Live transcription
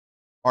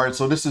All right,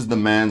 so this is the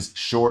men's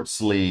short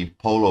sleeve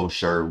polo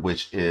shirt,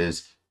 which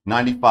is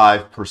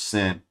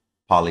 95%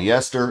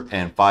 polyester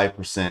and 5%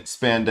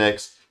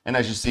 spandex. And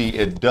as you see,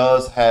 it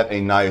does have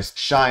a nice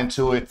shine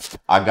to it.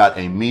 I got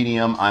a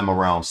medium. I'm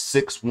around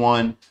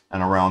 6'1"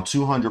 and around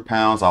 200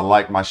 pounds. I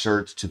like my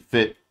shirts to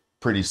fit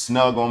pretty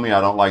snug on me.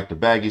 I don't like the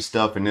baggy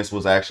stuff, and this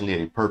was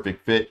actually a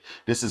perfect fit.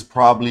 This is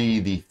probably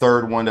the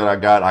third one that I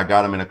got. I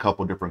got them in a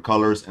couple different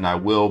colors, and I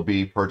will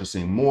be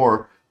purchasing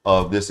more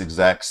of this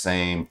exact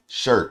same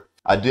shirt.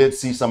 I did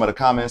see some of the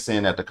comments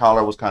saying that the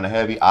collar was kind of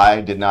heavy.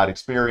 I did not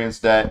experience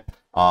that.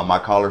 My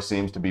collar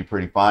seems to be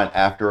pretty fine.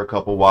 After a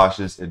couple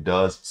washes, it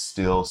does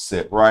still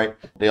sit right.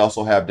 They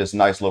also have this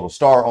nice little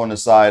star on the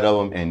side of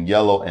them in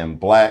yellow and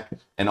black.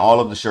 And all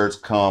of the shirts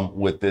come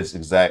with this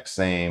exact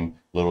same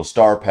little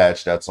star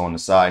patch that's on the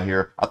side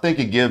here. I think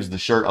it gives the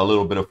shirt a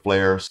little bit of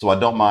flair, so I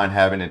don't mind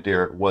having it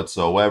there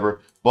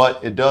whatsoever.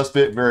 But it does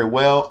fit very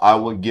well. I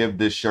would give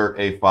this shirt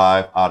a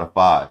 5 out of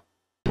 5.